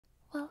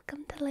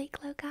to Lake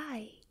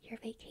Logai. Your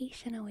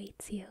vacation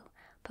awaits you.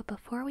 But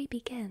before we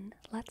begin,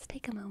 let's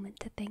take a moment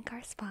to thank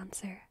our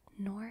sponsor,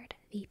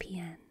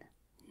 NordVPN.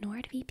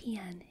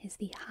 NordVPN is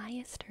the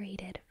highest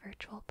rated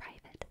virtual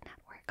private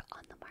network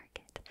on the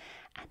market,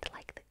 and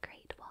like the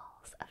Great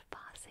Walls of Ba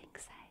Sing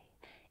Se,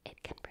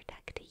 it can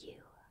protect you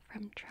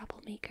from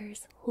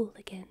troublemakers,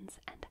 hooligans,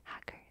 and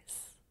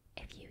hackers.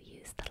 If you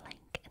use the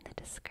link in the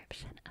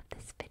description of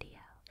this video,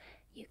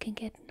 you can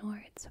get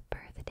Nord's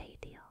birthday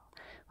deal,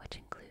 which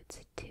includes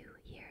 2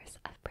 years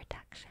of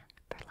protection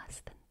for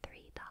less than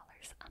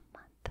 $3 a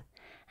month,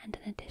 and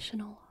an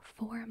additional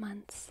 4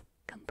 months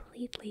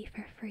completely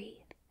for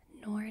free.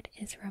 Nord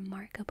is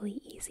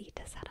remarkably easy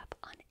to set up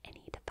on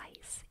any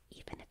device,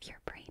 even if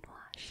you're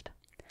brainwashed.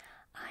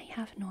 I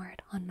have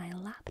Nord on my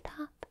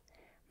laptop,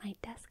 my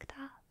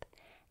desktop,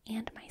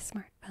 and my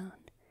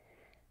smartphone.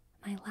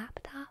 My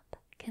laptop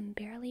can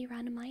barely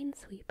run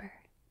Minesweeper,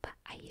 but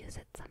I use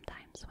it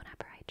sometimes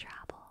whenever I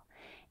travel,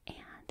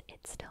 and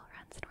it still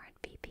runs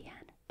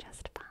NordVPN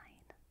just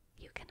fine.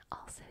 You can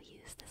also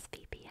use this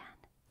VPN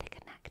to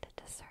connect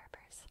to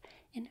servers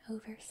in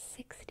over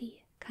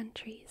 60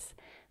 countries,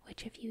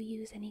 which if you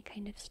use any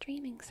kind of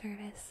streaming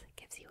service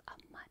gives you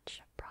a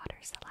much broader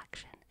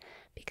selection,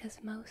 because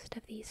most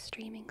of these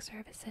streaming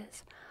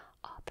services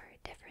offer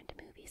different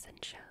movies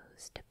and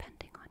shows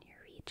depending on your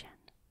region.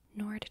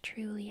 Nord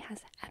truly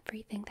has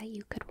everything that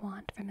you could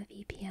want from a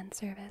VPN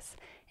service.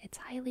 It's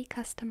highly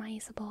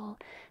customizable,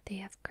 they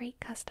have great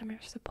customer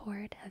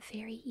support, a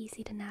very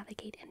easy to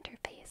navigate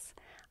interface.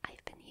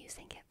 I've been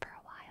using it for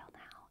a while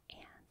now,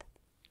 and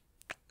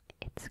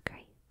it's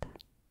great.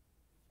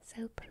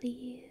 So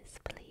please,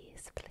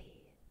 please,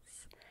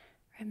 please,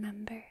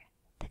 remember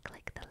to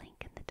click the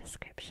link in the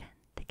description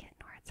to get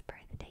Nord's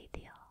birthday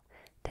deal,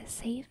 to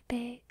save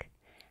big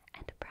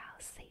and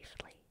browse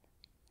safely.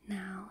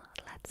 Now,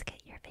 let's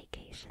get your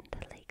vacation to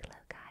Lake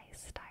Logai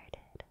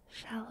started,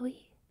 shall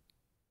we?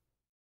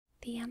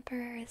 The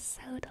Emperor is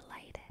so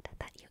delighted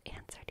that you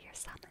answered your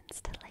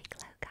summons to Lake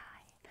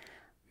Logai.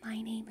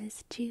 My name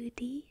is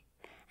Judy,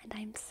 and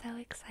I'm so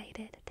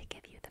excited to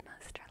give you the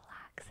most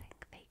relaxing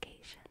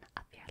vacation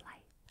of your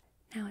life.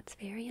 Now, it's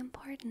very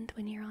important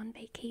when you're on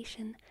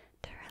vacation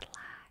to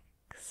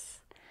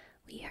relax.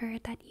 We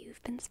heard that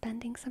you've been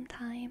spending some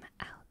time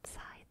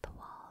outside the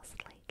walls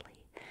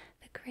lately,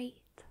 the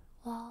great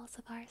walls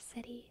of our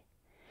city.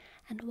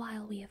 And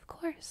while we of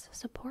course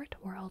support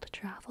world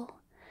travel,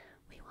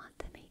 we want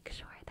to make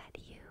sure that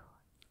you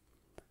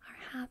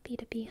are happy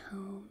to be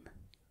home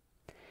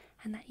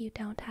and that you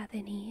don't have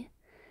any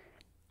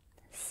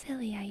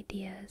silly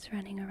ideas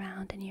running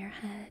around in your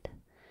head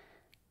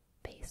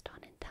based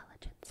on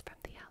intelligence from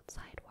the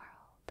outside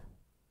world.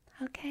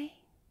 Okay?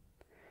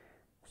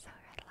 So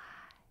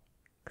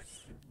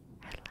relax,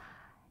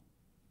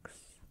 relax,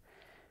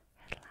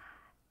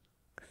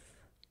 relax,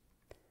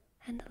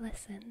 and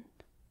listen.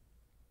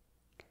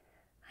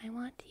 I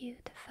want you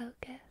to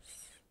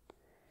focus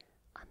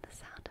on the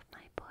sound of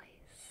my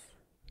voice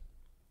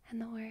and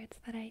the words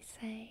that I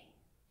say.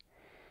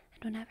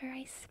 And whenever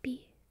I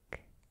speak,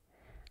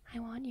 I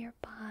want your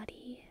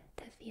body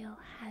to feel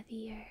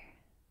heavier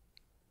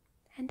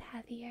and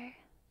heavier.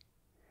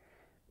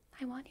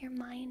 I want your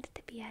mind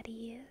to be at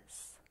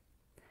ease.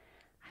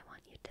 I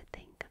want you to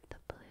think of the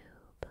blue,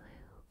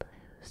 blue,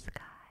 blue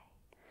sky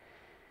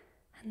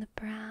and the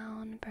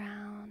brown,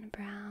 brown,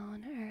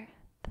 brown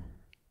earth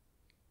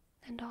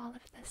and all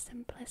of the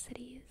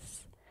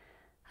simplicities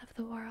of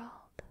the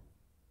world.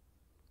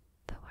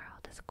 The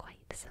world is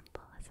quite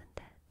simple, isn't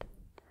it?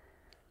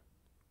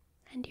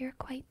 And you're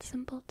quite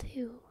simple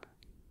too.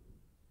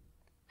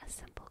 A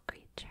simple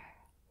creature.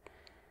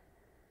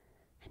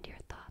 And your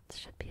thoughts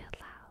should be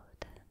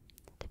allowed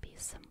to be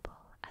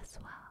simple as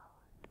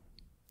well.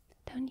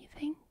 Don't you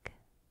think?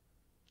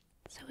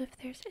 So if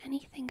there's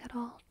anything at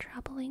all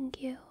troubling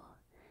you,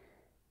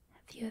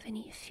 if you have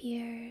any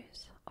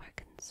fears or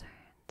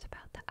concerns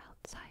about the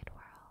outside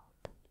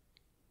world,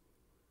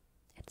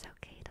 it's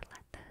okay to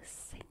let those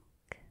sink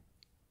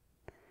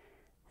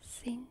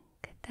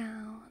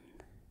down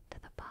to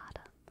the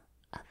bottom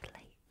of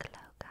Lake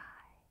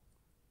Logai.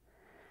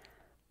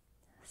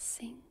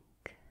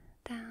 Sink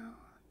down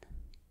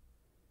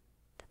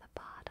to the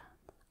bottom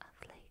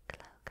of Lake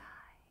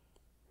Logai.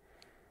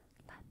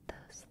 Let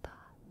those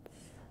thoughts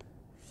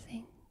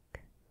sink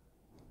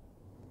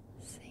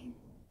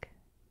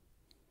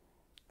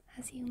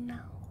as you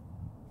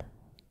melt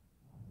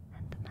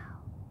and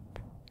melt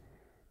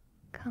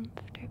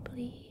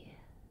comfortably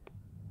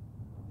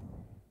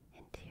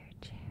into your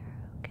chair,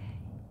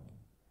 okay?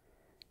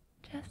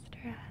 Just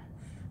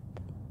rest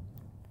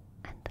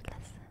and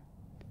listen.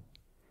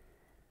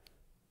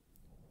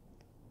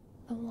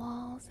 The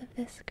walls of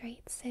this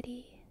great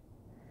city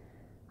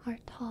are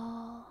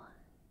tall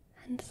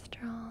and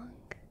strong,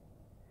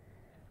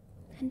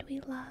 and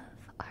we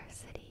love our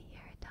city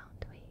here,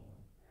 don't we?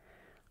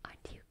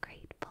 Aren't you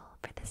grateful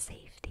for the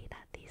safety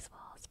that these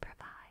walls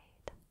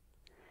provide?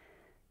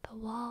 The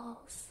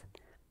walls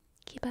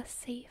keep us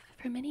safe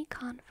from any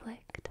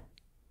conflict,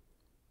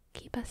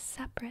 keep us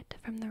separate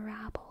from the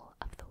rabble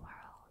of the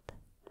world,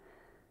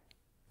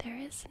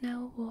 is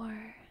no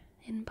war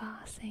in Ba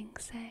Sing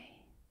Se.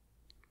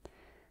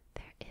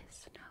 There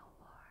is no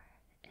war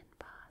in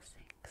Ba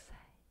Sing Se.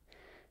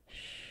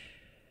 Shh.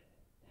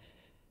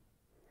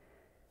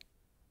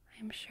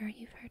 I'm sure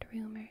you've heard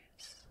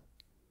rumors.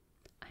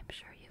 I'm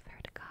sure you've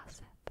heard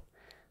gossip.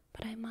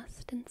 But I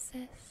must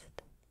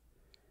insist.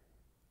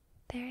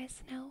 There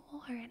is no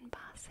war in Ba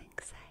Sing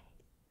Se.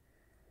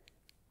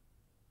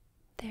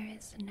 There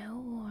is no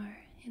war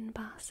in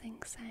Ba Sing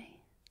Se.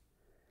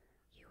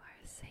 You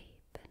are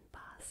safe in Ba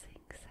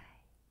Sing Se.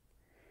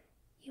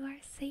 You are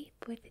safe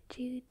with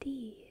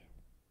Judy.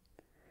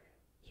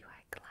 You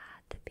are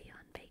glad to be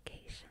on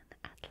vacation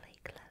at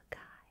Lake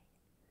Lokai.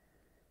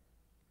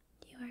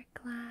 You are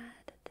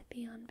glad to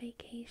be on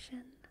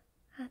vacation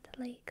at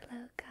Lake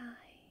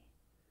Lokai.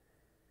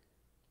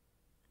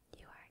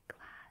 You are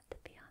glad to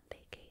be on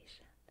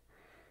vacation.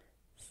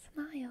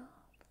 Smile.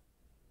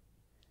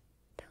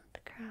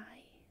 Don't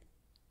cry.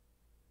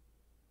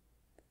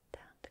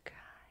 Don't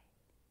cry.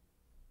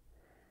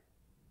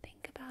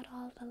 Think about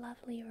all the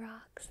lovely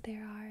rocks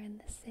there are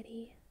in the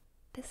city.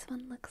 This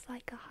one looks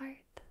like a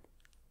heart.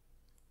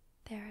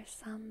 There are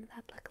some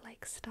that look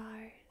like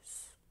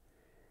stars.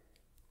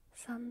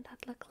 Some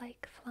that look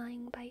like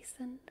flying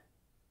bison.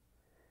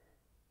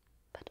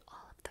 But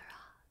all of the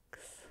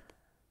rocks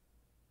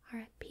are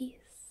at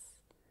peace.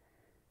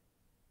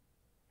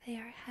 They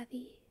are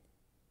heavy.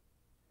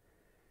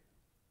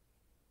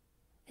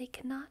 They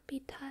cannot be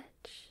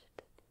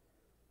touched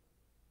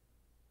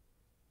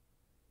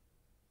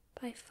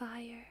by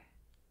fire.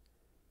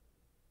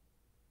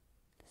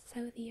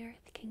 So the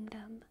Earth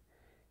Kingdom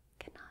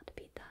cannot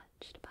be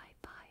touched by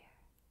fire.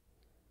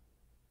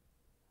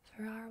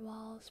 For our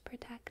walls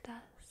protect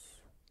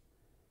us.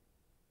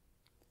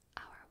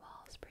 Our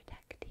walls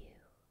protect you.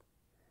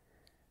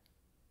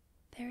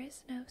 There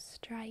is no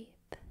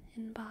stripe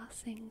in Ba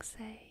Sing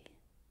Se.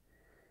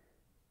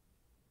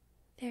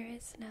 There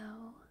is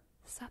no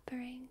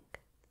suffering.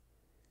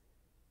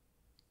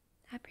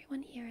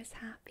 Everyone here is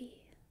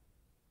happy.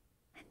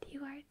 And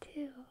you are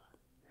too.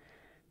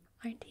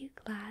 Aren't you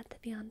glad to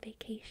be on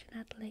vacation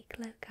at Lake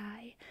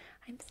Lokai?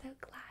 I'm so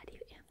glad you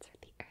answered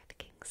the Earth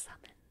King's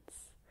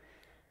summons.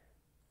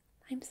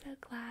 I'm so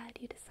glad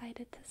you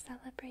decided to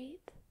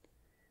celebrate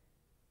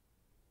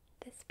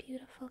this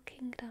beautiful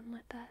kingdom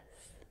with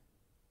us.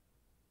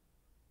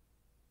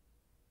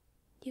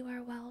 You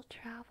are well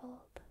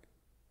traveled.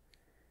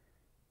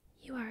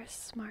 You are a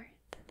smart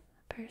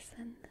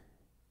person.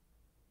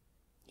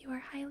 You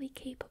are highly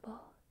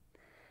capable,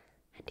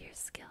 and your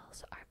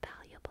skills are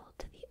valuable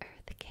to the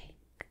Earth King.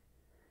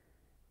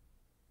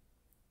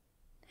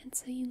 And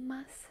so you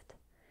must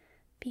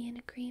be in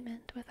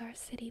agreement with our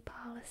city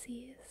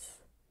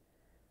policies.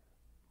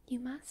 You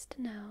must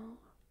know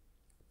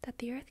that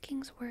the Earth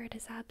King's word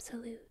is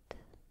absolute.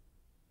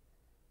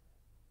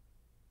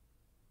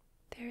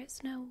 There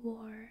is no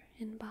war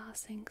in Ba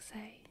Sing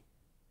Se.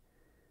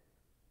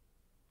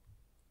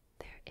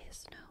 There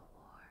is no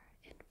war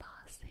in Ba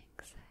Sing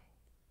Se.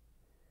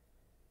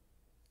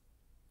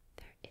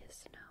 There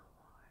is no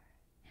war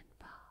in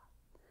Ba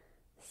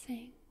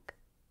Sing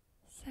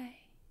Se.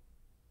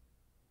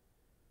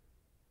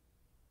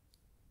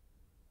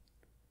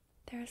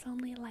 There is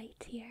only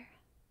light here.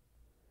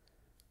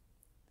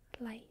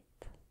 Light.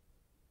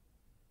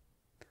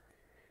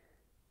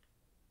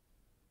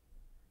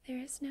 There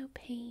is no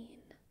pain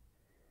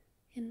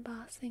in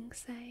Ba Sing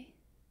Se.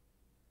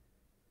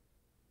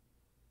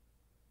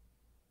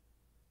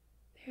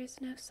 There is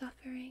no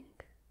suffering.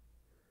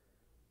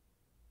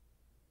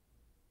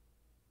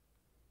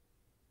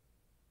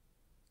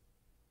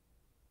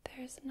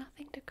 There is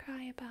nothing to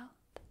cry about.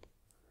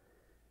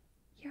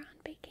 You're on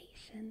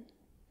vacation.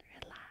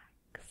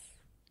 Relax.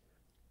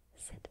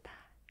 Sit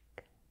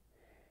back.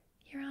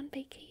 You're on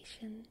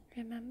vacation,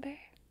 remember?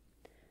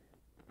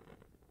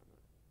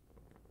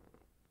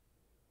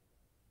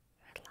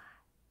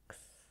 Relax.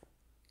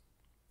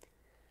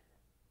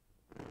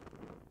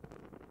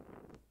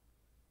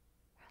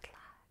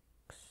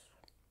 Relax.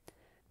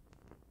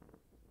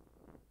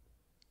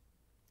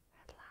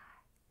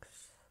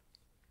 Relax.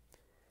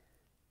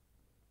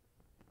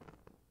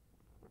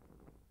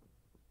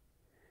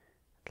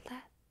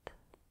 Let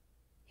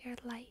your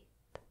light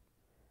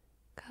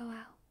go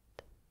out.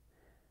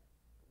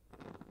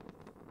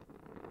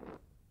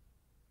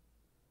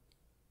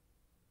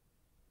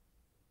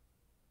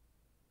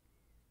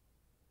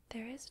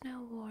 There is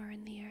no war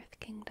in the Earth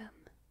Kingdom.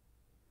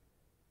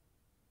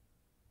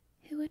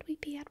 Who would we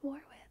be at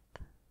war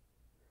with?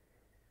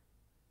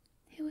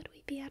 Who would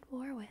we be at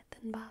war with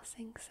in Ba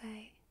Sing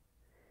Se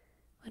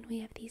when we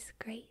have these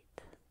great,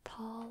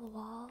 tall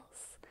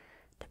walls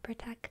to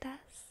protect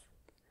us?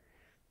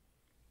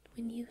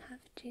 When you have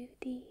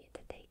Judy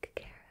to take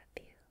care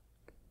of you.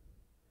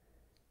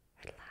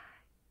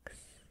 Relax.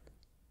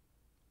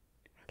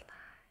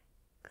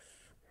 Relax.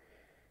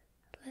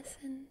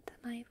 Listen to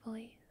my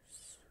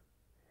voice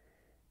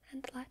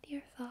and let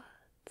your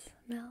thoughts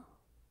melt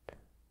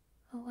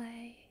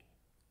away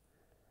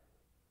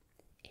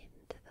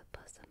into the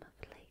bosom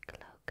of Lake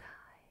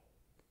Lokai,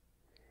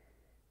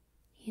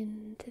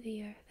 into into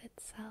the earth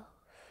itself.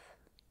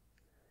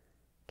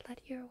 Let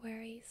your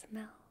worries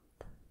melt.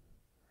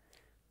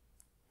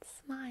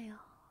 Smile.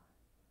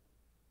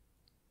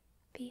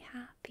 Be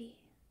happy.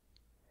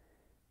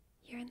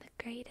 You're in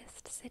the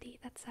greatest city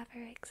that's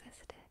ever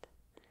existed.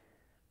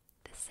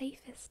 The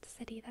safest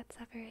city that's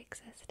ever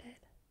existed.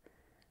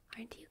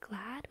 Aren't you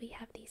glad we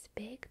have these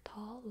big,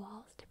 tall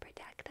walls to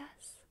protect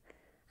us?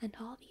 And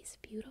all these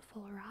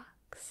beautiful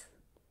rocks?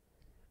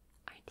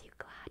 Aren't you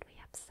glad we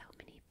have so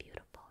many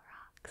beautiful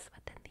rocks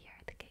within the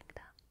Earth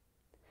Kingdom?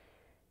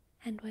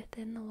 And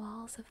within the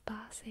walls of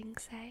Ba Sing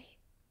Se,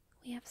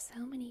 we have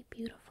so many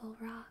beautiful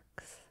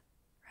rocks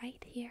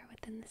right here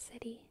within the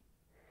city.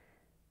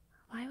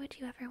 Why would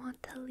you ever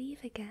want to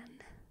leave again?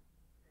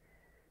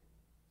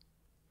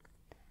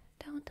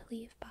 Don't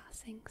leave Ba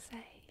Sing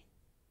Se.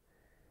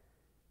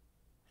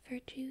 For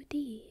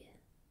Judy,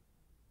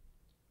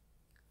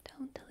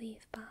 don't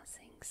leave Ba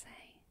Sing Se.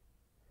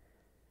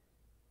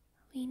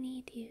 We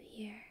need you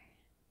here.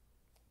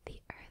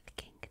 The Earth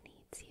King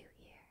needs you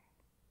here.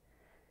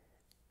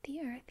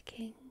 The Earth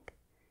King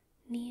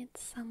needs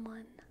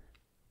someone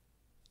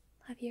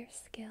of your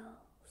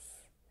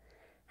skills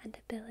and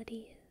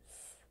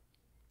abilities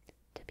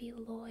to be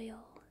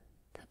loyal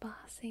to Ba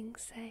Sing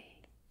Se.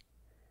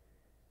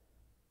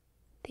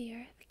 The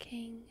Earth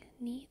King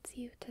needs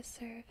you to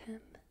serve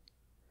him,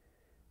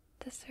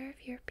 to serve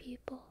your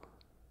people.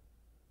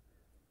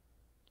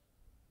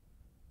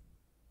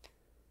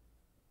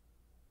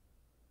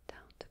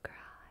 Don't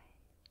cry.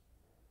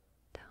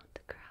 Don't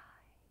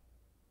cry.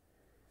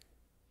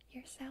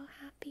 You're so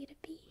happy to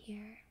be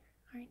here,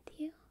 aren't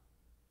you?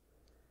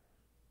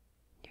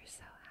 You're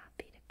so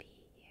happy to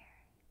be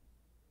here.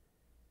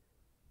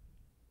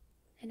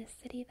 In a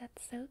city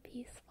that's so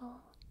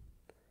peaceful,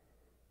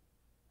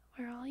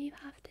 where all you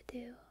have to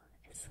do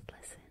is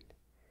listen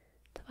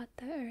to what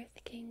the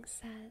Earth King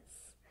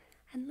says,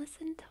 and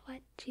listen to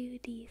what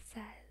Judy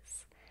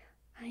says.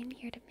 I'm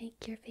here to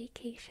make your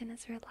vacation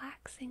as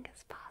relaxing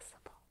as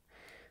possible.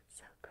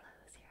 So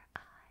close your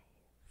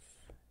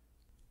eyes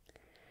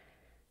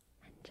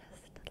and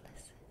just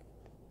listen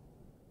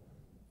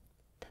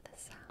to the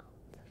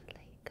sounds of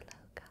Lake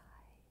Lokai.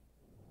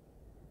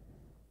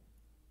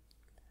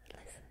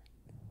 Listen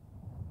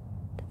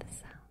to the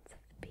sounds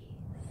of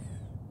peace.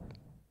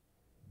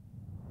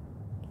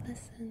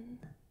 Listen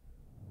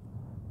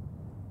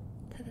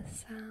to the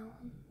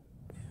sounds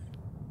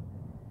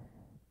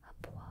of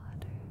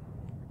water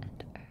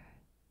and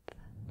earth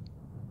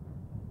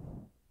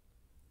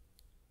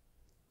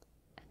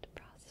and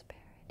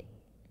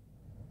prosperity.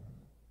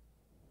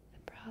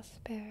 The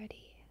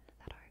prosperity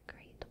that our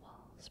great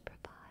walls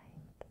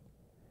provide.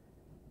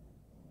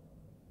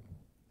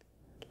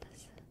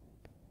 Listen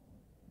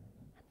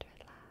and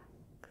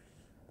relax.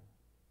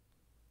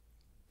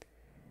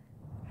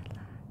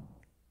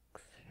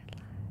 Relax,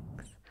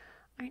 relax.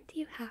 Aren't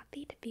you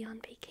happy to be on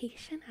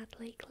vacation at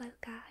Lake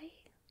Lokai?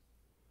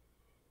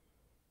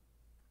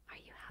 Are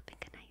you having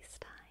a nice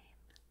time?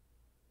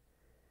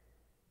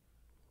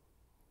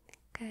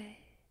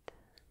 Good.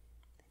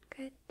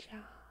 Good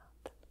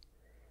job.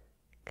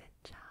 Good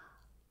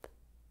job.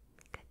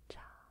 Good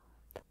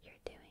job.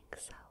 You're doing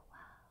so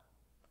well.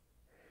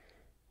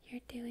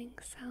 You're doing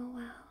so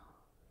well.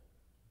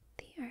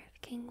 The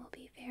Earth King will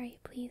be very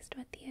pleased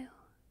with you.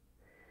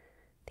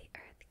 The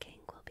Earth King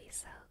will be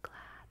so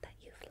glad that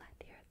you've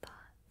let your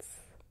thoughts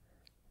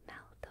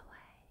melt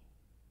away,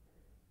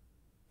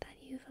 that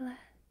you've let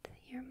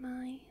your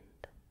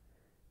mind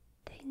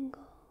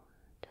tingle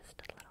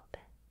just a little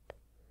bit.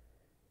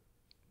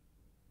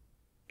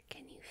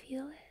 Can you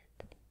feel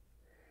it?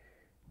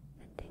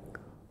 The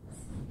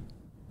tingles.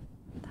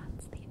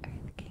 That's the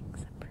Earth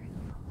King's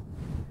approval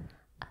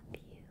of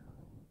you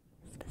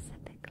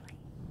specifically.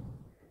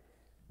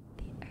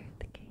 The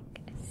Earth King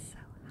is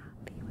so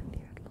happy with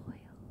your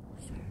loyal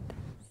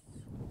service.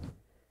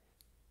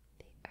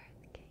 The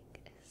Earth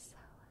King is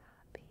so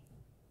happy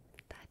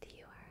that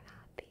you are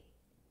happy,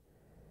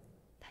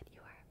 that you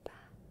are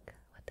back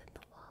within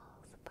the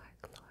walls of our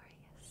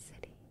glorious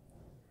city,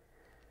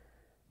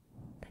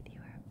 that you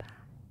are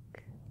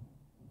back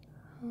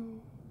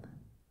home.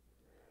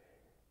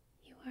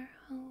 You are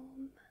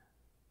home.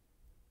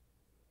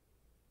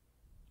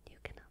 You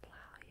can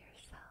allow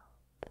yourself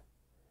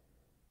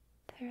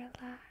to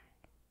relax.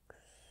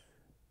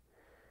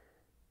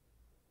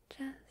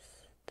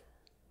 Just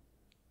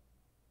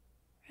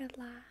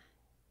relax.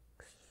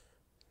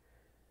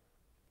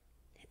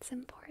 It's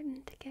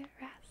important to get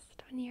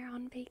rest when you're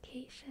on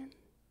vacation.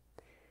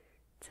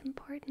 It's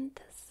important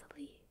to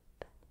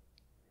sleep.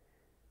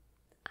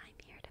 I'm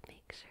here to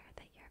make sure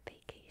that your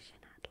vacation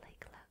at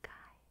Lake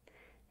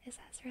Lokai is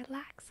as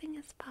relaxing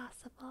as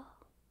possible.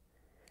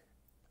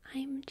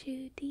 I'm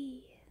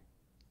Judy,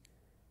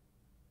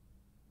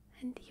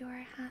 and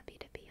you're happy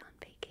to be on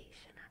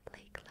vacation at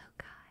Lake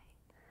Lokai,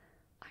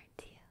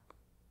 aren't you?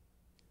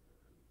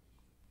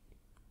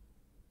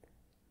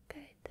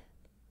 Good,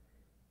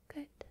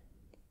 good,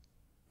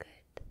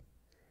 good,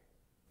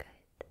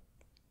 good,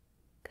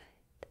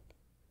 good.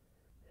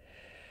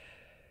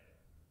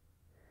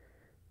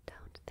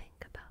 Don't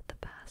think about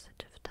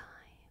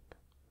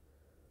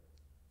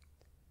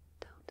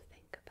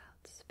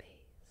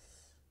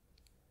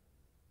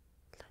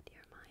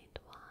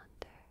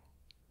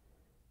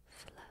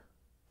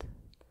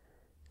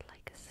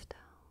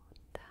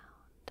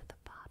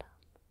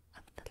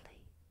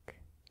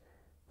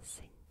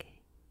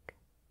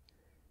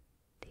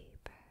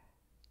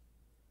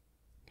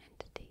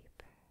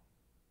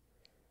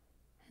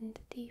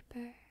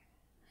deeper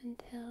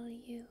until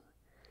you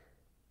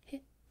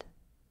hit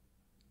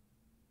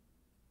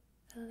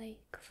the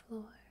lake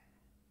floor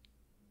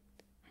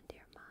and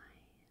your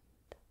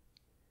mind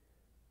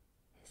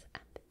is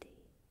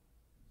empty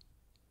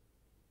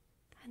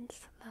and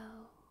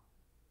slow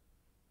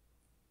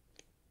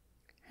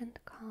and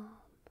calm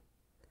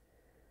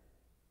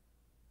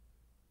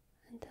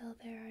until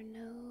there are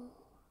no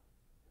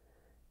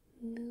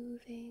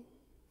moving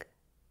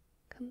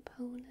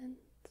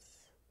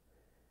components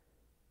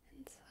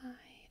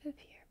inside of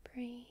your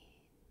brain,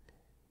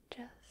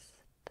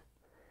 just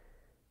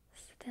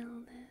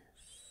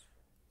stillness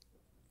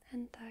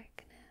and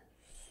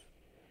darkness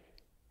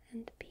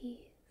and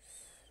peace.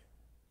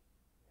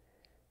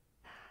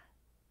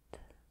 That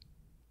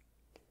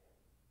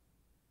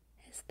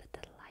is the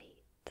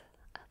delight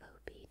of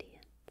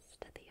obedience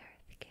to the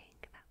Earth King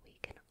that we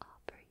can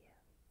offer you.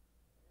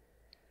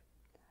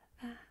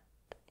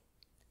 That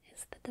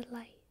is the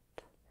delight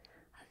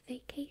of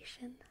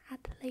vacation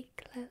at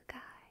Lake Lokai.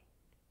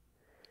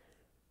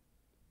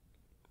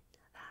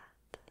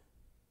 That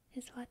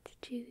is what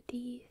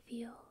Judy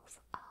feels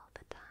all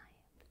the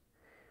time,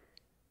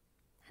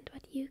 and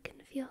what you can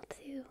feel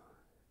too.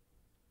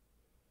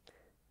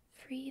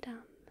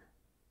 Freedom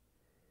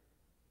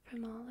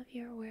from all of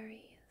your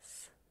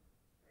worries.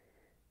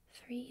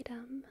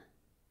 Freedom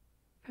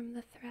from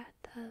the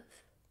threat of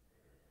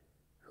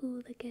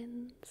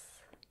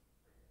hooligans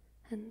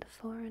and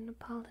foreign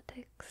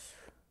politics.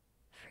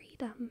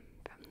 Freedom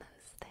from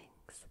those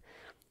things.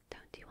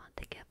 Don't you want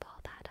to give all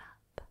that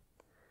up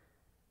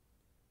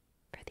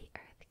for the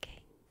Earth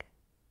King?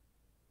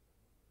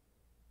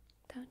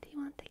 Don't you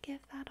want to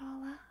give that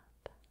all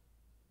up?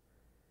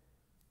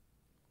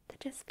 To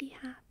just be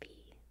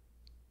happy?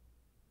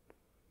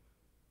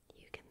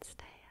 You can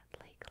stay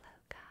at Lake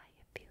Lokai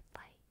if you'd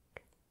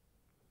like,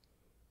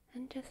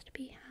 and just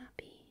be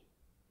happy,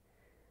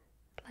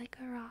 like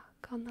a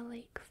rock on the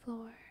lake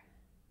floor,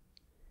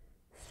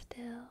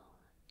 still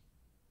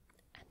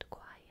and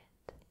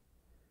quiet,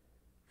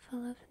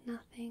 full of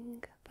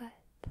nothing but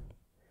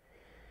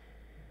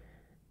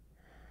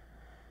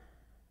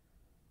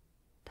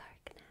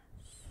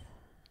darkness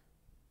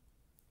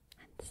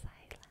and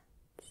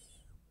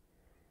silence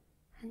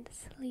and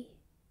sleep.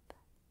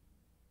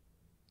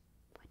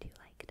 Would you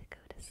like to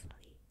go to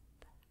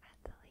sleep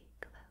at the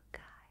Lake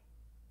Lokai?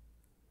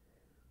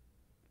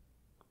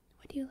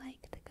 Would you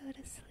like to go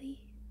to sleep?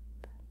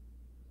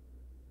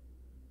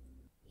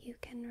 You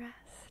can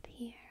rest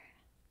here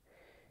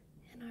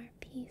in our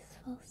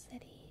peaceful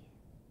city.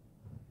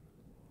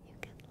 You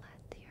can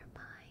let your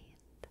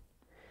mind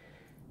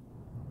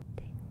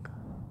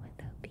tingle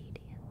with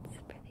obedience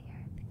for the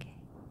Earth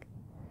King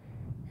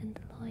and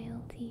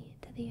loyalty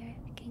to the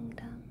Earth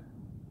Kingdom.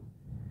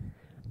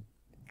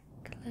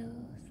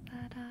 Close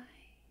that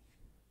eye,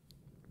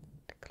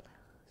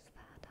 close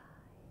that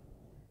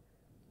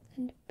eye,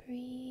 and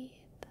breathe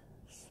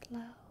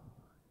slow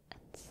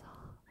and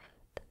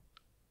soft,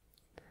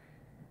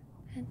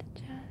 and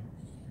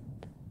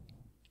just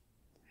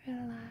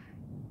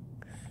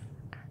relax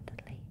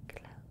at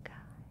Lake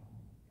Lokai.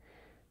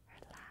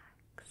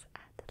 Relax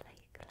at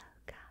Lake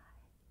Lokai.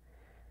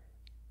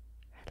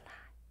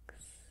 Relax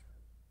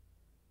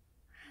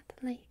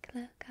at Lake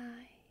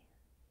Lokai.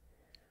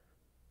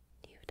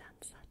 You've done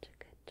such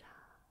a good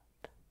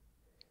job.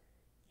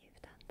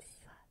 You've done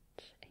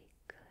such a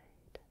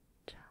good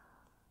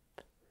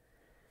job.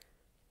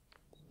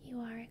 You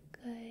are a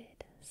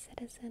good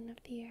citizen of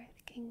the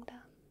Earth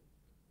Kingdom.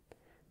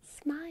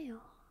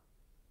 Smile.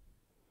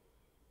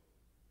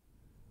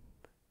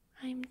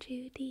 I'm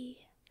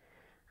Judy.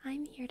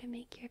 I'm here to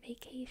make your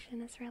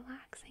vacation as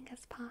relaxing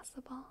as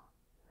possible.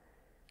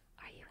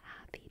 Are you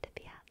happy to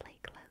be at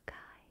Lake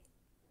Lokai?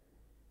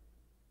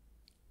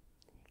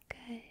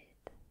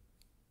 Good.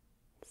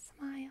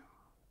 Smile.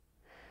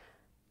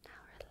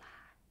 Now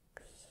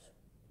relax.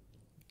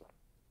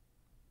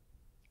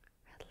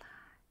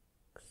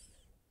 Relax.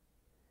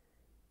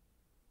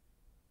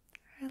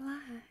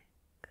 Relax.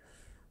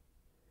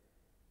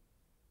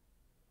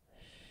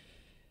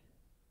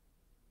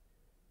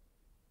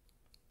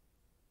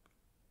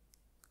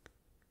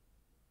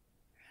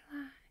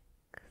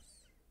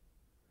 Relax.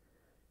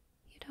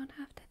 You don't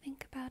have to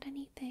think about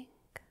anything.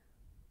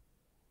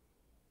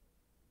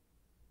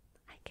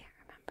 I can't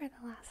remember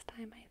the last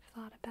time I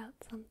thought about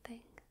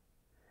something.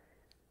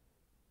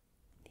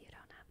 You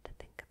don't have to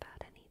think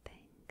about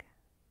anything.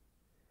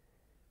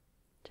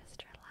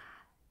 Just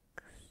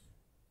relax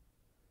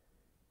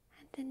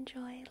and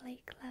enjoy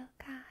Lake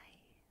Lokai.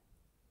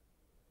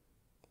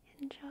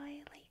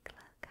 Enjoy Lake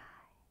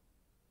Lokai.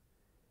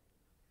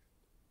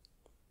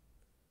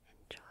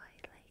 Enjoy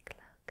Lake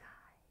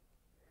Lokai.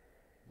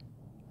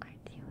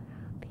 Aren't you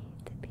happy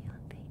to be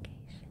on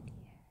vacation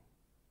here?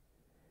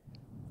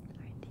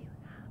 Aren't you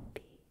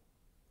happy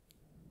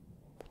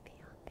to be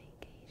on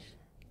vacation?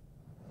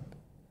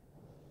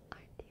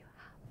 Aren't you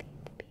happy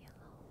to be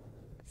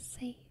alone,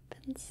 safe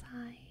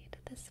inside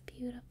this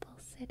beautiful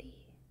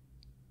city?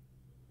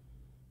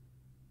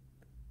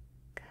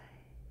 Good.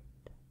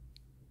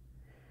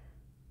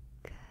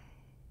 Good.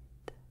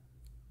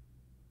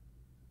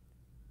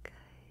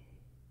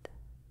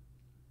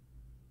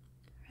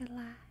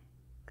 relax.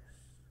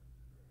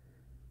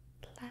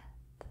 Let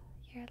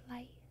your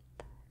light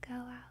go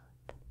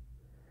out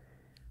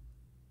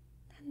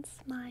and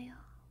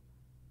smile,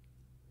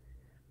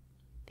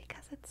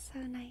 because it's so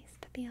nice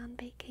to be on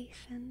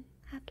vacation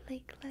at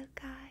Lake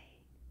Lokai.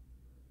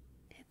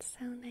 It's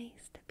so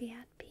nice to be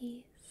at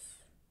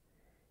peace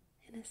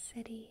in a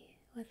city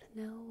with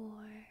no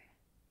war.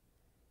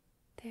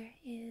 There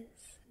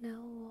is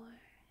no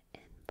war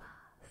in Ba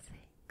Sing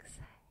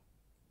Se.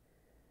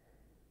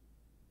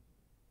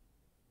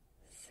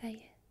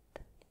 Say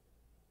it.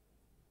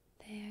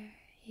 There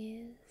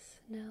is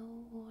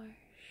no war.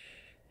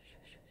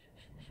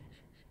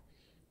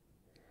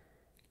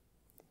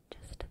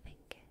 Just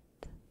think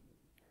it.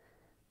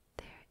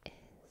 There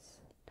is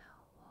no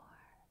war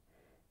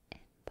in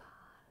Ba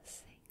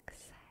Sing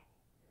Se.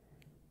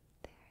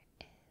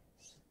 There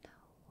is no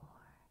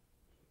war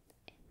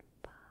in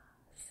Ba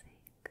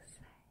Sing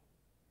Se.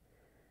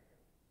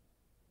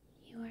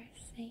 You are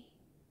safe.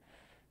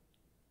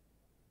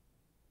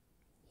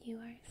 You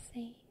are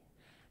safe.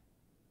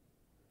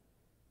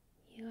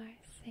 You are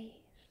safe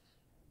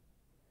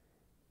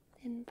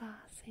in Ba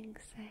Sing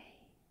Se.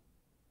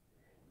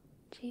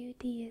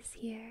 Judy is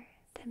here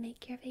to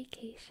make your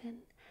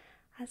vacation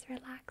as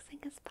relaxing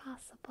as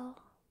possible